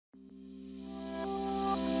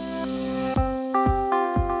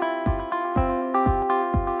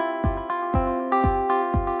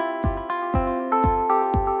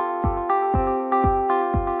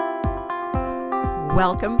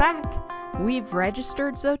Welcome back! We've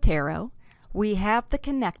registered Zotero, we have the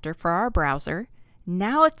connector for our browser,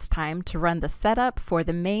 now it's time to run the setup for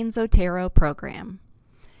the main Zotero program.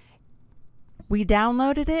 We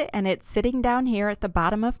downloaded it and it's sitting down here at the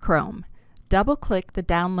bottom of Chrome. Double-click the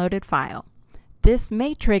downloaded file. This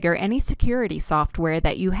may trigger any security software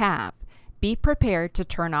that you have. Be prepared to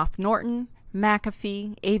turn off Norton,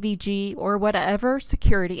 McAfee, AVG, or whatever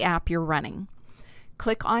security app you're running.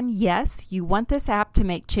 Click on Yes, you want this app to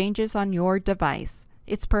make changes on your device.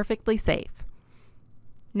 It's perfectly safe.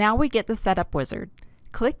 Now we get the setup wizard.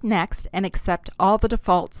 Click Next and accept all the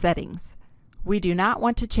default settings. We do not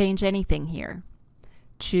want to change anything here.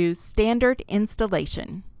 Choose Standard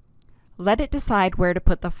Installation. Let it decide where to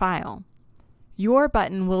put the file. Your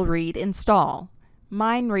button will read Install.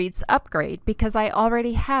 Mine reads Upgrade because I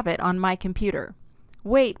already have it on my computer.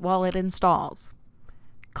 Wait while it installs.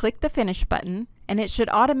 Click the Finish button and it should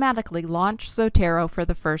automatically launch Zotero for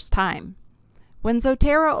the first time. When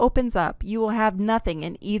Zotero opens up, you will have nothing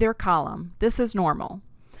in either column. This is normal.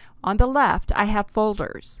 On the left, I have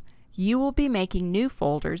folders. You will be making new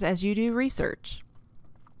folders as you do research.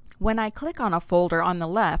 When I click on a folder on the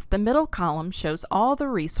left, the middle column shows all the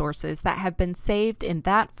resources that have been saved in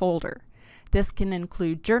that folder. This can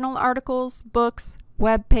include journal articles, books,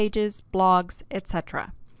 web pages, blogs,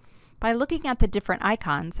 etc. By looking at the different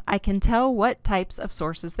icons, I can tell what types of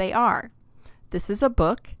sources they are. This is a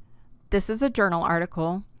book, this is a journal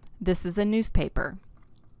article, this is a newspaper.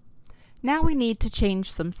 Now we need to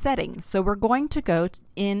change some settings, so we're going to go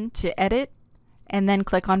into Edit and then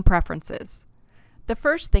click on Preferences. The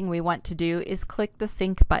first thing we want to do is click the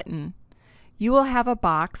Sync button. You will have a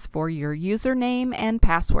box for your username and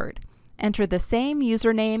password. Enter the same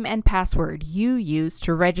username and password you used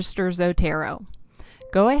to register Zotero.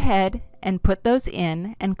 Go ahead and put those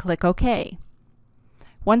in and click OK.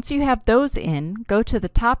 Once you have those in, go to the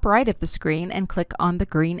top right of the screen and click on the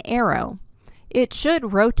green arrow. It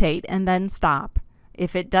should rotate and then stop.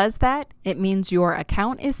 If it does that, it means your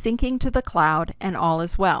account is syncing to the cloud and all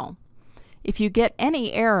is well. If you get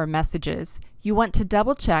any error messages, you want to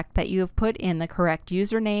double check that you have put in the correct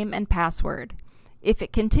username and password. If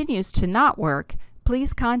it continues to not work,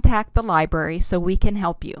 please contact the library so we can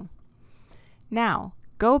help you. Now,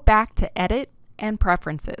 go back to Edit and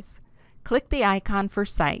Preferences. Click the icon for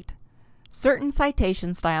Cite. Certain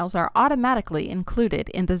citation styles are automatically included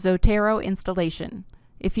in the Zotero installation.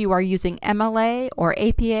 If you are using MLA or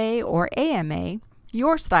APA or AMA,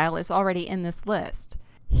 your style is already in this list.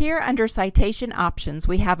 Here under Citation Options,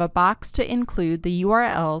 we have a box to include the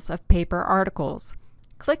URLs of paper articles.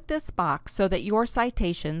 Click this box so that your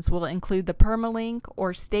citations will include the permalink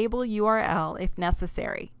or stable URL if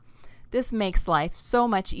necessary. This makes life so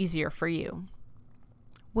much easier for you.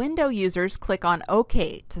 Windows users click on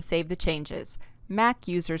OK to save the changes. Mac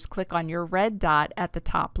users click on your red dot at the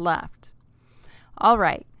top left.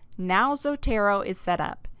 Alright, now Zotero is set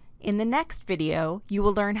up. In the next video, you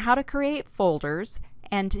will learn how to create folders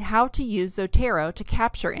and how to use Zotero to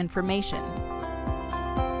capture information.